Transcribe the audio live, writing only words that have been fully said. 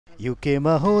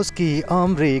युकेमा होस् कि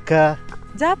अमेरिका,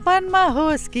 जापानमा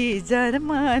होस् कि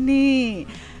जर्मनी,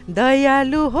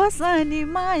 दयालु होस् अनि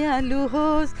मायालु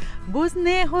होस्,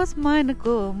 बुझ्ने होस्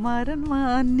मनको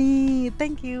मर्मनी।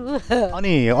 Thank you.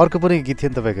 अनि अर्को पनि गीत थियो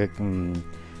नि तपाईँको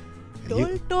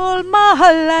टोल टोलमा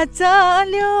हल्ला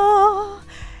चल्यो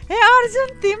ए अर्जुन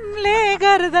तिमीले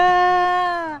गर्दा।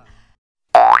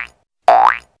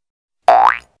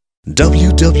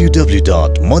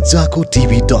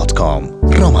 www.mazzakotv.com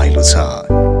रमाइलो छ।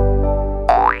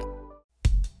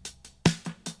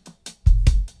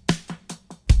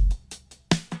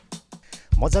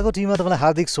 मज्जाको टिभीमा तपाईँलाई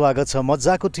हार्दिक स्वागत छ।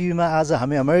 मज्जाको टिभीमा आज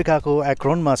हामी अमेरिकाको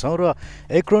एक्रोनमा छौँ र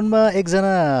एक्रोनमा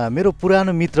एकजना मेरो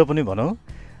पुरानो मित्र पनि भनौँ,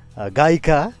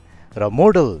 गायिका र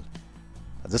मोडल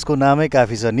जसको नामै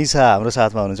काफी छ, निशा हाम्रो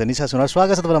साथमा हुनुहुन्छ। निशा सुनार,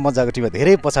 स्वागत छ तपाईँलाई मज्जाको टिभीमा।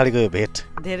 धेरै पछाडिको यो भेट,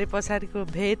 धेरै पछाडिको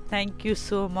भेट। Thank you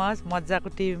so much. मज्जाको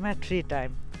टिभीमा 3 टाइम,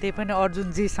 त्यही पनि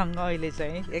अर्जुनजीसँग अहिले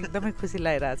चाहिँ एकदमै खुसी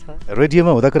लागिरहेछ।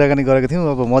 रेडियोमा हुँदा कुराकानी गरेको थियौँ,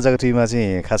 अब मज्जाको टिभीमा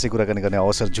चाहिँ खासै कुराकानी गर्ने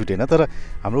अवसर जुटेन, तर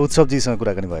हाम्रो उत्सवजीसँग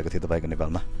कुराकानी भएको थियो तपाईँको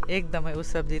नेपालमा। एकदमै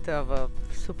उत्सवजी त अब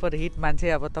सुपर हिट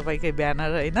मान्छे, अब तपाईँकै ब्यानर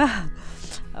होइन,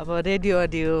 अब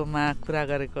रेडियो अडियोमा कुरा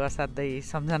गरेको असाध्यै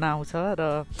सम्झना आउँछ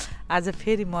र आज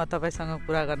फेरि म तपाईँसँग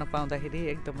कुरा गर्न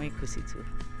पाउँदाखेरि एकदमै खुसी छु।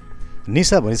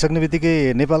 निशा भनिसक्ने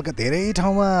बित्तिकै नेपालका धेरै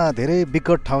ठाउँमा, धेरै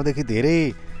विकट ठाउँदेखि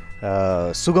धेरै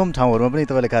सुगम ठाउँहरूमा पनि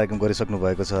तपाईँले कार्यक्रम गरिसक्नु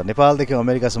भएको छ। नेपालदेखि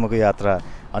अमेरिकासम्मको यात्रा,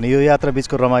 अनि यो यात्रा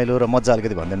बिचको रमाइलो र मजा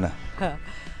अलिकति भन्दैन?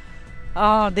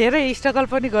 धेरै स्ट्रगल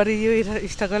पनि गरियो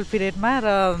स्ट्रगल पिरियडमा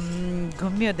र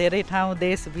घुमियो धेरै ठाउँ,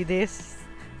 देश विदेश,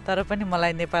 तर पनि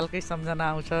मलाई नेपालकै सम्झना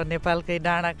आउँछ। नेपालकै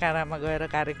डाँडा काँडामा गएर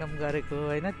कार्यक्रम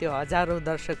गरेको होइन, त्यो हजारौँ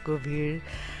दर्शकको भिड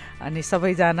अनि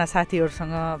सबैजना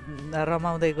साथीहरूसँग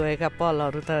रमाउँदै गएका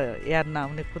पलहरू त याद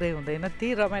नआउने कुरै हुँदैन।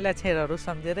 ती रमाइला क्षणहरू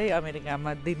सम्झेरै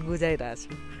अमेरिकामा दिन गुजारिरहेछु।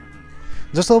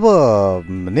 जस्तो अब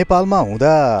नेपालमा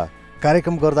हुँदा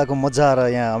कार्यक्रम गर्दाको मजा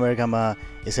र यहाँ अमेरिकामा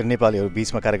यसरी नेपालीहरू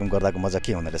बिचमा कार्यक्रम गर्दाको मजा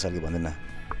के हुँदो रहेछ अलिक भन्दैन?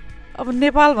 अब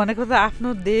नेपाल भनेको त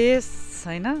आफ्नो देश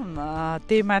होइन,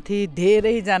 त्यही माथि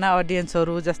धेरैजना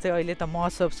अडियन्सहरू, जस्तै अहिले त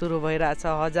महोत्सव सुरु भइरहेछ,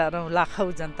 हजारौँ लाखौँ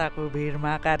जनताको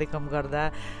भिडमा कार्यक्रम गर्दा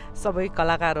सबै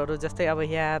कलाकारहरू, जस्तै अब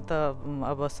यहाँ त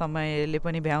अब समयले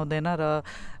पनि भ्याउँदैन र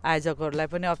आयोजकहरूलाई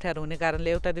पनि अप्ठ्यारो हुने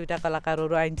कारणले एउटा दुईवटा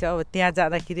कलाकारहरू आइन्छ। अब त्यहाँ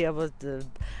जाँदाखेरि अब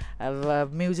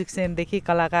म्युजिक सेनदेखि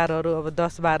कलाकारहरू अब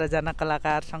 10-12जना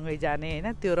कलाकारसँगै जाने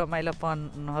होइन, त्यो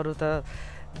रमाइलोपनहरू त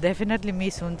डेफिनेटली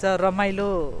मिस हुन्छ, रमाइलो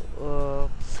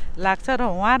लाग्छ। र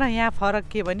उहाँ र यहाँ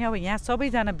फरक के भने अब यहाँ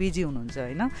सबैजना बिजी हुनुहुन्छ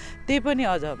होइन, त्यही पनि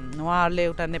अझ उहाँहरूले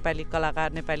एउटा नेपाली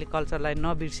कलाकार, नेपाली कल्चरलाई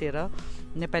नबिर्सेर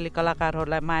नेपाली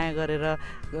कलाकारहरूलाई माया गरेर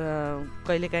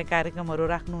कहिलेकाहीँ कार्यक्रमहरू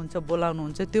राख्नुहुन्छ,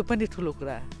 बोलाउनुहुन्छ, त्यो पनि ठुलो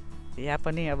कुरा। यहाँ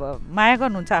पनि अब माया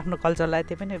गर्नुहुन्छ आफ्नो कल्चरलाई,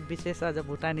 त्यो पनि विशेष अझ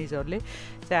भुटानिजहरूले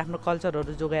चाहिँ आफ्नो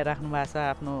कल्चरहरू जोगाइराख्नु भएको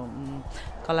छ, आफ्नो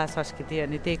कला संस्कृति,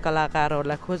 अनि त्यही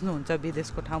कलाकारहरूलाई खोज्नुहुन्छ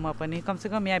विदेशको ठाउँमा पनि।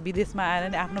 कमसेकम यहाँ विदेशमा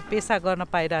आएर नि आफ्नो पेसा गर्न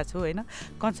पाइरहेको छु होइन,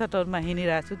 कन्सर्टहरूमा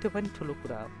हिँडिरहेको छु, त्यो पनि ठुलो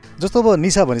कुरा हो। जस्तो अब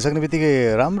निशा भनिसक्ने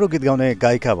बित्तिकै राम्रो गीत गाउने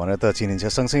गायिका भनेर त चिनिन्छ,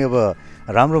 सँगसँगै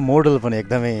अब राम्रो मोडल पनि,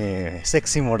 एकदमै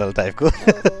सेक्सी मोडल टाइपको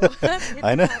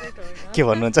होइन, के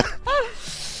भन्नुहुन्छ?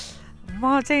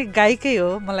 म चाहिँ गायिकै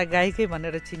हो, मलाई गायिकै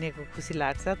भनेर चिनेको खुसी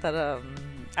लाग्छ। तर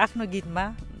आफ्नो गीतमा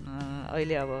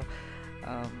अहिले अब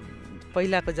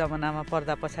पहिलाको जमानामा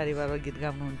पर्दा पछाडिबाट गीत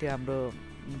गाउनुहुन्थ्यो हाम्रो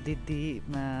दिदी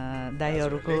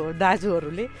दाईहरूको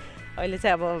दाजुहरूले, अहिले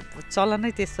चाहिँ अब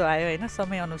चलनै त्यस्तो आयो होइन,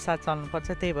 समयअनुसार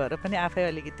चल्नुपर्छ, त्यही भएर पनि आफै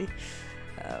अलिकति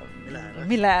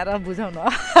मिलाएर बुझाउनु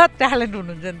ट्यालेन्ट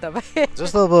हुनुहुन्छ नि तपाईँ।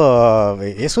 जस्तो अब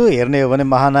यसो हेर्ने हो भने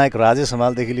महानायक राजेश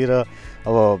हमालदेखि लिएर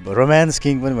अब रोमान्स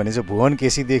किङ पनि भनिन्छ भुवन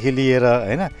केसीदेखि लिएर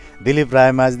होइन, दिलीप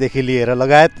रायमाझदेखि लिएर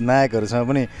लगायत नायकहरूसँग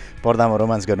पनि पर्दामा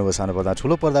रोमान्स गर्नुभयो सानो पर्दा।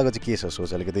 ठुलो पर्दाको चाहिँ के छ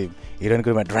सोच? अलिकति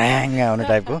हिरोइनको रूपमा ड्राङ आउने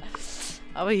टाइपको?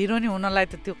 अब हिरोइन हुनलाई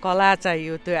त त्यो कला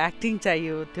चाहियो, त्यो एक्टिङ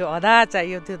चाहियो, त्यो अदा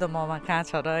चाहियो, त्यो त ममा कहाँ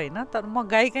छ र होइन। तर म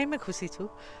गायिकैमै खुसी छु।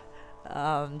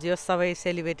 जो सबै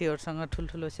सेलिब्रेटीहरूसँग,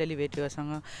 ठुल्ठुलो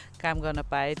सेलिब्रेटीहरूसँग काम गर्न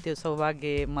पाएँ, त्यो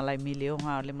सौभाग्य मलाई मिल्यो,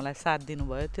 उहाँहरूले मलाई साथ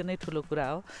दिनुभयो, त्यो नै ठुलो कुरा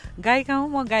हो। गायिका हुँ,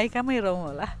 म गायिकामै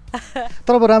रहूँ होला।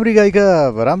 तर अब राम्री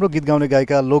गायिका, राम्रो गीत गाउने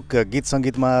गायिका, लोक गीत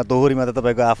सङ्गीतमा, दोहोरीमा त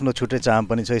तपाईँको आफ्नो छुट्टै चाम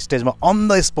पनि छ, स्टेजमा अन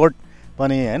द स्पट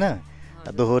पनि होइन,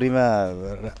 दोहोरीमा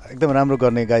एकदम राम्रो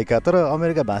गर्ने गायिका। तर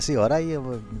अमेरिका भाषी हराइयो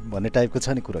भन्ने टाइपको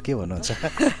छ नि कुरा, के भन्नुहुन्छ?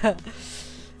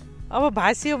 अब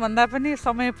भाषियो भन्दा पनि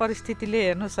समय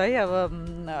परिस्थितिले हेर्नुहोस् है, अब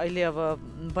अहिले अब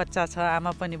बच्चा छ,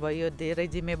 आमा पनि भयो,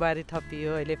 धेरै जिम्मेवारी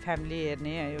थपियो, अहिले फ्यामिली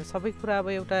हेर्ने, यो सबै कुरा अब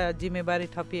एउटा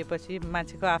जिम्मेवारी थपिएपछि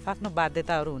मान्छेको आफ्नो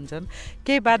बाध्यताहरू हुन्छन्।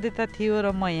 केही बाध्यता थियो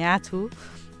र म यहाँ छु,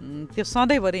 त्यो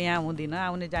सधैँभरि यहाँ हुँदिनँ,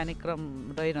 आउने जाने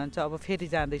क्रम रहिरहन्छ। अब फेरि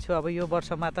जाँदैछु, अब यो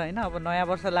वर्षमा त होइन, अब नयाँ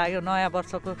वर्ष लाग्यो, नयाँ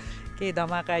वर्षको केही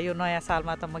धमाका, यो नयाँ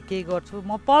सालमा त म केही गर्छु।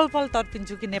 म पल पल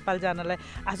तर्पिन्छु कि नेपाल जानलाई,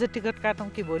 आज टिकट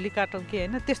काटौँ कि भोलि काटौँ कि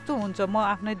होइन, त्यस्तो हुन्छ। म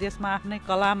आफ्नै देशमा आफ्नै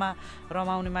कलामा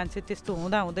रमाउने मान्छे, त्यस्तो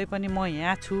हुँदै पनि म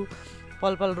यहाँ छु,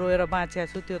 पल पल रोएर बाँचेको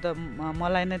छु। त्यो त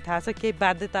मलाई नै थाहा छ, केही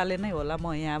बाध्यताले नै होला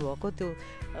म यहाँ भएको। त्यो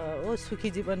सुखी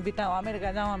जीवन बिताउँ,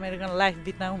 अमेरिका जाउँ, अमेरिकन लाइफ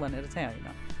बिताउँ भनेर चाहिँ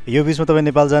होइन। यो बिचमा तपाईँ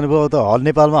नेपाल जानुभयो, त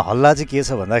नेपालमा हल्ला चाहिँ के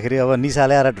छ भन्दाखेरि अब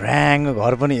निसाले आएर ढ्याङ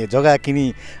घर पनि जग्गा किनी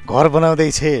घर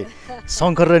बनाउँदैछ,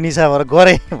 शङ्कर र निसा भएर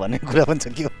गरे भन्ने कुरा पनि छ,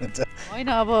 के भन्नुहुन्छ? होइन,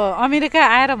 अब अमेरिका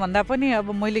आएर भन्दा पनि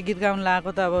अब मैले गीत गाउन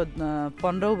लगाएको त अब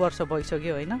 15 वर्ष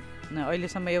भइसक्यो होइन।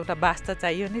 अहिलेसम्म एउटा बास त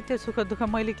चाहियो नि, त्यो सुख दुःख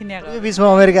मैले किनेको। यो बिचमा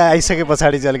अमेरिका आइसके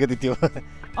पछाडि चाहिँ अलिकति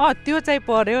त्यो चाहिँ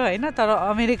पर्यो होइन, तर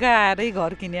अमेरिका आएरै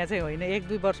घर किने चाहिँ होइन।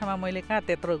 1-2 वर्षमा मैले कहाँ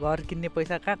त्यत्रो घर किन्ने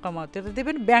पैसा कहाँ कमाउँथ्यो त, त्यही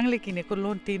पनि ब्याङ्कले किनेको,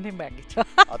 लोन तिर्नै बाँकी छ।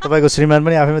 तपाईँको श्रीमान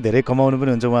पनि आफैमा धेरै कमाउनु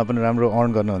पनि हुन्छ, उहाँ पनि राम्रो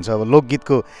अर्न गर्नुहुन्छ। अब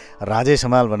लोकगीतको राजे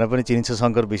समाल भनेर पनि चिनिन्छ,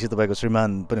 शङ्कर विषय तपाईँको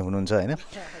श्रीमान पनि हुनुहुन्छ होइन।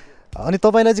 अनि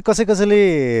तपाईँलाई चाहिँ कसैले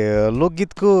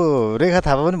लोकगीतको रेखा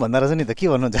थापा पनि भन्दा रहेछ नि त, के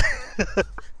भन्नुहुन्छ?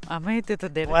 त्यो त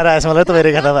धेरै मलाई तपाईँ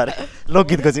रेखा थापा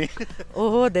लोकगीतको चाहिँ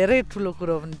ओहो धेरै ठुलो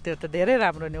कुरो पनि, त्यो त धेरै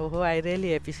राम्रो नि। ओहो आई रियली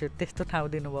एपिसोड, त्यस्तो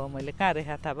ठाउँ दिनुभयो मैले, कहाँ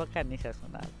रेखा थापा कहाँ निशा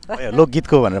सुनार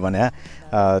लोकगीतको भनेर भने।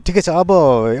 ठिकै छ, अब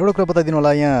एउटा कुरा बताइदिनु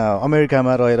होला, यहाँ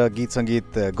अमेरिकामा रहेर गीत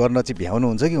सङ्गीत गर्न चाहिँ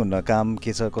भ्याउनुहुन्छ कि हुन्न, काम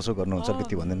के छ कसो गर्नुहुन्छ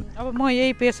अलिकति भन्दैन? अब म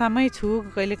यही पेसामै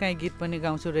छु, कहिले काहीँ गीत पनि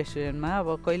गाउँछु रेस्टुरेन्टमा,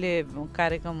 अब कहिले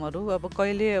कार्यक्रमहरू, अब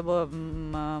कहिले अब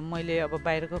मैले अब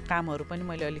बाहिरको कामहरू पनि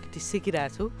मैले अलिकति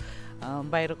सिकिरहेको छु,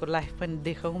 बाहिरको लाइफ पनि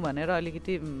देखाउँ भनेर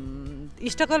अलिकति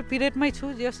स्ट्रगल पिरियडमै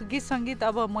छु। जस गीत सङ्गीत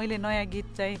अब मैले नयाँ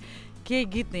गीत चाहिँ केही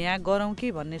गीत यहाँ गरौँ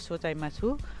कि भन्ने सोचाइमा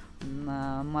छु।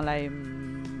 मलाई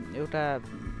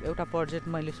एउटा प्रोजेक्ट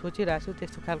मैले सोचिरहेको छु,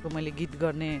 त्यस्तो खालको मैले गीत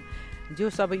गर्ने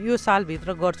जोस् अब यो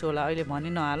सालभित्र गर्छु होला, अहिले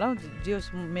भनि नहालौँ।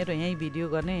 जोस् मेरो यहीँ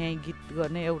भिडियो गर्ने, यहीँ गीत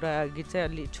गर्ने, एउटा गीत चाहिँ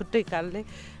अलि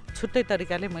छुट्टै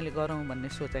तरिकाले मैले गरौँ भन्ने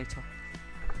सोचाइ छ।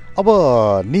 अब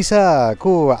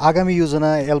निसाको आगामी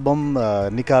योजना एल्बम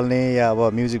निकाल्ने या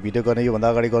अब म्युजिक भिडियो गर्ने, योभन्दा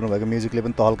अगाडि गर्नुभएको म्युजिकले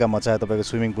पनि तहल्का मचायो तपाईँको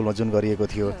स्विमिङ पुलमा जुन गरिएको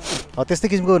थियो, त्यस्तै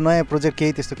किसिमको नयाँ प्रोजेक्ट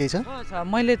केही त्यस्तो केही छ?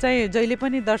 मैले चाहिँ जहिले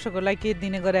पनि दर्शकहरूलाई के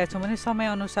दिने गरेको छु भने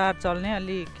समयअनुसार चल्ने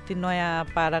अलिकति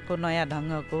नयाँ पाराको, नयाँ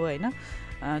ढङ्गको होइन,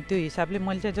 त्यो हिसाबले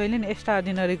मैले चाहिँ जहिले नि एक्स्ट्रा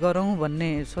अर्डिनरी गरौँ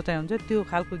भन्ने सोचाइ हुन्छ, त्यो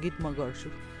खालको गीत म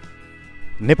गर्छु।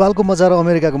 नेपालको मजा र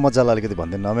अमेरिकाको मजालाई अलिकति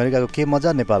भन्दैन, अमेरिकाको के मजा,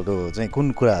 नेपालको चाहिँ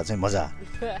कुन कुरा चाहिँ मजा,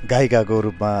 गायिकाको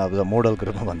रूपमा अब मोडलको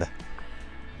रूपमा भन्दा?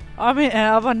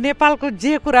 अब नेपालको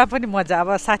जे कुरा पनि मजा,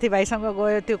 अब साथीभाइसँग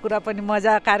गयो त्यो कुरा पनि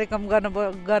मजा, कार्यक्रम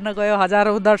गर्न गयो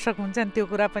हजारौँ दर्शक हुन्छन् त्यो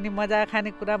कुरा पनि मजा,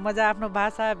 खानेकुरा मजा, आफ्नो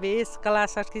भाषा भेष कला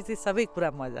संस्कृति सबै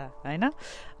कुरा मजा होइन।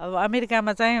 अब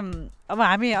अमेरिकामा चाहिँ अब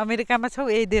हामी अमेरिकामा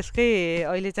छौँ, यही देशकै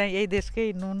अहिले चाहिँ यही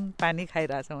देशकै नुन पानी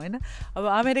खाइरहेछौँ होइन। अब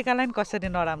अमेरिकालाई पनि कसरी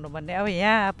नराम्रो भन्ने, अब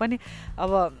यहाँ पनि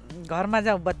अब घरमा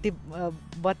जाउँ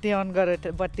बत्ती अन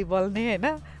गरेर बत्ती बल्ने होइन,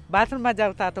 बाथरुममा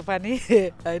जाउँ तातो पानी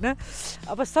होइन,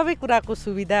 अब सबै कुराको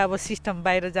सुविधा, अब सिस्टम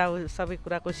बाहिर जाउँ सबै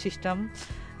कुराको सिस्टम,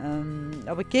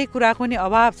 अब केही कुराको नि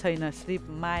अभाव छैन, सिर्फ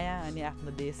माया अनि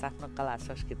आफ्नो देश, आफ्नो कला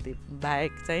संस्कृति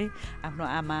बाहेक चाहिँ आफ्नो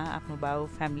आमा, आफ्नो बाउ,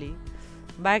 फ्यामिली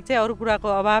बाहेक चाहिँ अरू कुराको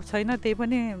अभाव छैन। त्यही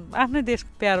पनि आफ्नै देश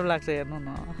प्यारो लाग्छ हेर्नु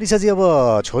न। निशाजी अब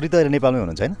छोरी त अहिले नेपालमै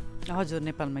हुनुहुन्छ होइन? हजुर,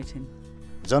 नेपालमै छिन्।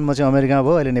 जन्म चाहिँ अमेरिकामा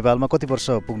भयो, अहिले नेपालमा कति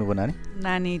वर्ष पुग्नुभयो नानी?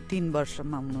 नानी 3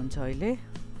 वर्षमा हुनुहुन्छ अहिले,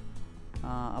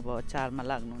 अब 4मा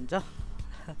लाग्नुहुन्छ।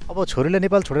 अब छोरीले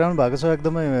नेपाल छोडेर आउनु भएको छ,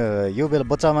 एकदमै यो बेला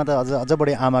बच्चामा त अझ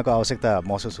बढी आमाको आवश्यकता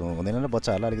महसुस हुँदैन र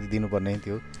बच्चाहरूलाई अलिकति दिनुपर्ने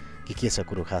थियो के छ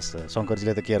कुरो खास?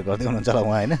 शङ्करजीले त केयर गर्दै हुनुहुन्छ होला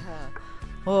उहाँ होइन?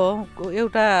 हो,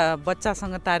 एउटा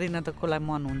बच्चासँग तारिन त कसलाई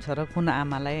मन हुन्छ र कुन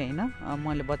आमालाई होइन।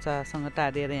 मैले बच्चासँग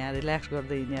तारिएर यहाँ रिल्याक्स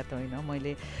गर्दै हिँडेँ त होइन,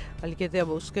 मैले अलिकति अब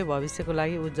उसकै भविष्यको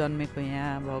लागि ऊ जन्मेको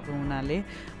यहाँ भएको हुनाले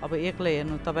अब एक्लै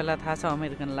हेर्नु, तपाईँलाई थाहा छ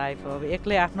अमेरिकन लाइफ, अब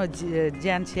एक्लै आफ्नो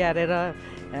ज्यान स्याहारेर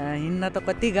हिँड्न त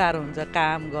कति गाह्रो हुन्छ।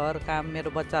 काम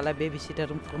मेरो बच्चालाई बेबी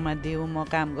सिटरमा दिउँ, म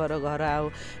काम घर आऊ,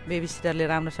 बेबी सिटरले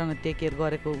राम्रोसँग टेक केयर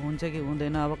गरेको हुन्छ कि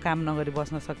हुँदैन, अब काम नगरी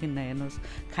बस्न सकिन्न। हेर्नुहोस्,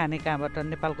 खाने कहाँबाट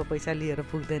नेपालको पैसा लिएर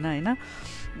पुग्दैन होइन।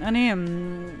 अनि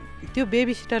त्यो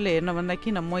बेबी सिटरले हेर्न भन्दा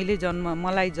किन मलाई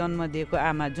जन्म दिएको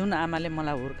आमा, जुन आमाले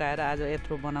मलाई हुर्काएर आज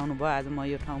यत्रो बनाउनु भयो, आज म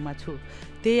यो ठाउँमा छु,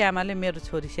 त्यही आमाले मेरो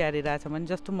छोरी स्याहारिरहेछ भने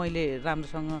जस्तो मैले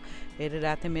राम्रोसँग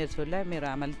हेरिरहेको थिएँ मेरो छोरीलाई, मेरो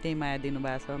आमाले त्यही माया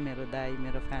दिनुभएको छ, मेरो दाइ,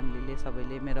 मेरो फ्यामिलीले,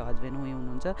 सबैले, मेरो हस्बेन्ड उही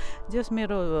हुनुहुन्छ। जस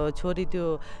मेरो छोरी त्यो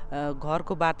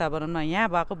घरको वातावरणमा यहाँ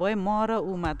भएको भए म र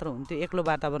ऊ मात्र हुन्थ्यो, एक्लो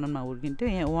वातावरणमा हुर्किन्थ्यो।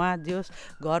 यहाँ उहाँ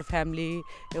जस घर फ्यामिली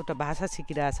एउटा भाषा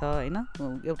सिकिरहेछ होइन,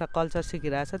 एउटा कल्चर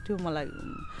सिकिरहेछ, त्यो मलाई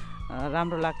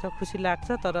राम्रो लाग्छ, खुसी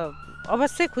लाग्छ। तर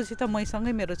अवश्य खुसी त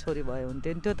मैसँगै मेरो छोरी भयो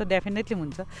हुन्थ्यो नि, त्यो त डेफिनेटली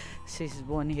हुन्छ। C is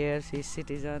born here, C is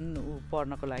citizen, ऊ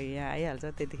पढ्नको लागि यहाँ आइहाल्छ।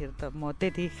 त्यतिखेर त म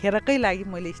त्यतिखेरकै लागि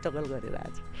मैले स्ट्रगल गरेर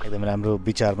आज। एकदमै राम्रो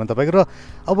विचार पनि तपाईँको। र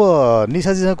अब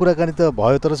निशाजीसँग कुराकानी त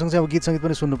भयो, तर सँगसँगै अब गीत सङ्गीत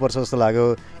पनि सुन्नुपर्छ जस्तो लाग्यो।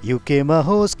 युकेमा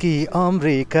होस् कि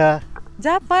अमेरिका,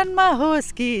 जापानमा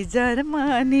होस् कि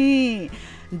जर्मनी,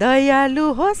 दयालु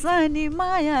होस् अनि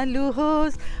मायालु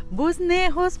होस्,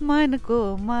 बुझ्ने होस्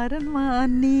मनको मरण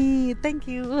मानी। Thank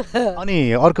you. अनि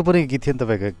अर्को पनि गीत थियो नि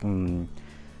तपाईँको,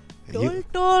 टोल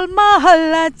टोलमा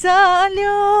हल्ला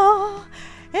चाल्यो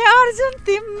ए अर्जुन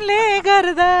तिमीले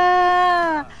गर्दा,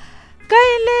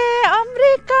 कहिले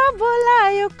अमेरिका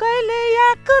बोलायो कहिले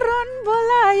याकरोन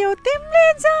बोलायो, तिमीले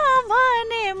जा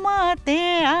भने म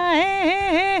त्यहाँ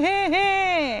आए,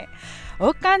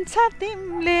 ओ कान्छा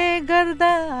तिमीले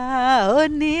गर्दा हो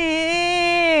नि।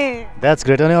 That's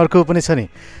great. अनि अर्को पनि छ नि,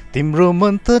 तिम्रो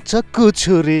मन त चक्कु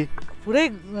छुरी, पुरै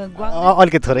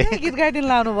अलिकति थोरै गीत गाइदिनु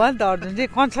लाउनु भयो नि त अर्जुनजी,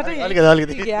 कन्सर्टै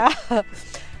अलिकति क्या।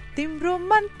 तिम्रो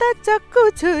मन त चक्कु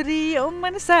छुरी ओ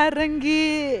मन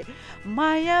सारङ्गी,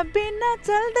 माया बिना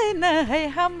चल्दैन है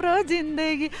हाम्रो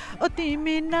जिन्दगी, ओ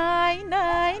तिमी नाइ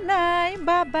नाइ नाइ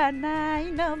बाबा नाइ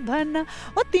नभन,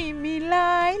 ओ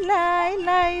तिमीलाई लाई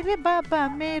लाई रे बाबा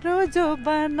मेरो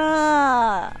जोबना।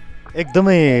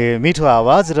 एकदमै मिठो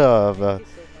आवाज। र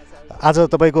आज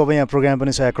तपाईँको अब यहाँ प्रोग्राम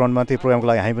पनि छ एक्रोनमा, त्यो प्रोग्रामको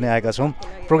लागि हामी पनि आएका छौँ।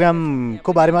 प्रोग्रामको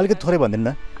बारेमा अलिकति थोरै भनिदिनु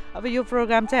न। अब यो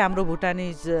प्रोग्राम चाहिँ हाम्रो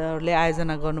भुटानिजहरूले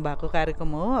आयोजना गर्नुभएको कार्यक्रम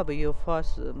हो। अब यो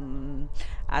फर्स्ट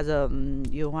आज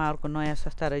यो उहाँहरूको नयाँ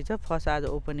संस्था रहेछ, फर्स्ट आज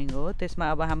ओपनिङ हो।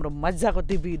 त्यसमा अब हाम्रो मज्जाको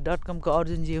TV.com को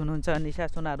अर्जुनजी हुनुहुन्छ, निशा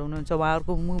सुनार हुनुहुन्छ,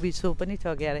 उहाँहरूको मुभी सो पनि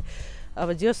छ क्यारे। अब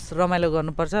जस रमाइलो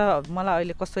गर्नुपर्छ। मलाई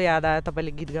अहिले कस्तो याद आयो,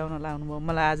 तपाईँले गीत गाउन लाउनुभयो,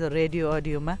 मलाई आज रेडियो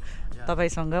अडियोमा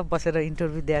तपाईँसँग बसेर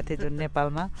इन्टरभ्यू दिएको थिएँ जुन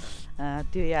नेपालमा,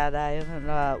 त्यो याद आयो।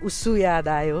 र उसु याद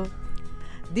आयो,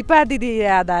 दिपा दिदी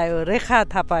याद आयो, रेखा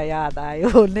थापा याद आयो,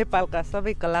 नेपालका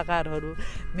सबै कलाकारहरू,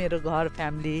 मेरो घर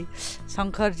फ्यामिली,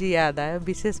 शङ्करजी याद आयो,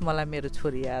 विशेष मलाई मेरो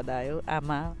छोरी याद आयो,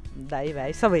 आमा दाइ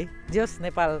भाइ सबै। जस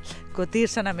नेपालको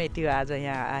तिर्सना मेटियो आज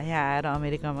यहाँ आएर,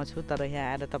 अमेरिकामा छु तर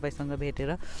यहाँ आएर तपाईँसँग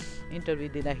भेटेर इन्टरभ्यू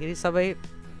दिँदाखेरि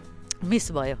सबै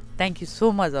मिस भयो। Thank you so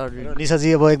much Arjun.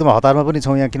 निशाजी अब एकदम हतारमा पनि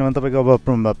छौँ यहाँ, किनभने तपाईँको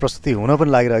अब प्रस्तुति हुन पनि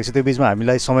लागिरहेको छ, त्यो बिचमा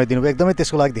हामीलाई समय दिनुभयो, एकदमै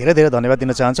त्यसको लागि धेरै धेरै धन्यवाद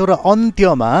दिन चाहन्छौँ। र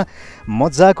अन्त्यमा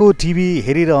मज्जाको टिभी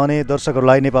हेरिरहने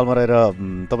दर्शकहरूलाई, नेपालमा रहेर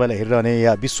तपाईँलाई हेरिरहने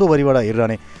या विश्वभरिबाट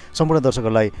हेरिरहने सम्पूर्ण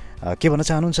दर्शकहरूलाई के भन्न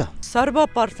चाहनुहुन्छ?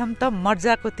 सर्वप्रथम त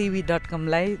मज्जाको TV.com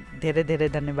लाई धेरै धेरै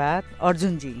धन्यवाद।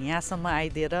 अर्जुनजी यहाँसम्म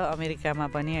आइदिएर अमेरिकामा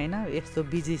पनि होइन, यस्तो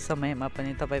बिजी समयमा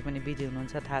पनि तपाईँ पनि बिजी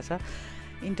हुनुहुन्छ थाहा छ,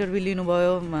 इन्टरभ्यू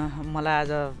लिनुभयो। मलाई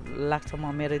आज लाग्छ म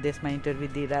मेरो देशमा इन्टरभ्यू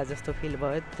दिइरहेको जस्तो फिल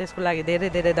भयो, त्यसको लागि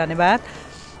धेरै धेरै धन्यवाद।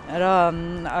 र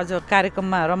अझ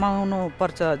कार्यक्रममा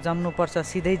रमाउनुपर्छ, जम्नुपर्छ,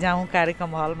 सिधै जाउँ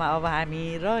कार्यक्रम हलमा अब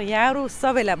हामी। र यहाँहरू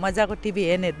सबैलाई, मज्जाको टिभी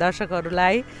हेर्ने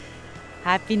दर्शकहरूलाई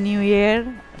ह्याप्पी न्यू इयर,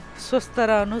 स्वस्थ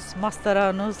रहनुहोस्, मस्त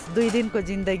रहनुहोस्, 2 दिनको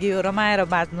जिन्दगी हो, रमाएर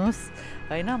बाँच्नुहोस्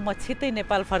होइन। म छिट्टै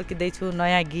नेपाल फर्किँदैछु,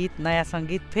 नयाँ गीत नयाँ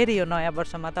सङ्गीत, फेरि यो नयाँ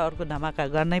वर्षमा त अर्को धमाका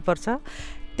गर्नै पर्छ।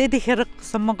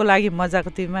 त्यतिखेरसम्मको लागि मज्जाको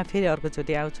टिभीमा फेरि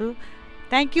अर्कोचोटि आउँछु।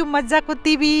 थ्याङ्क यू मज्जाको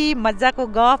टिभी, मज्जाको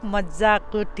गफ,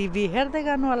 मज्जाको टिभी हेर्दै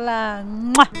गर्नु होला।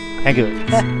 Thank you.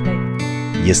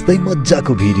 यस्तै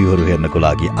मज्जाको भिडियोहरू हेर्नको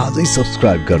लागि आजै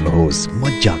सब्स्क्राइब गर्नुहोस्।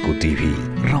 मज्जाको टिभी,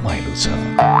 रमाइलो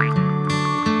छ।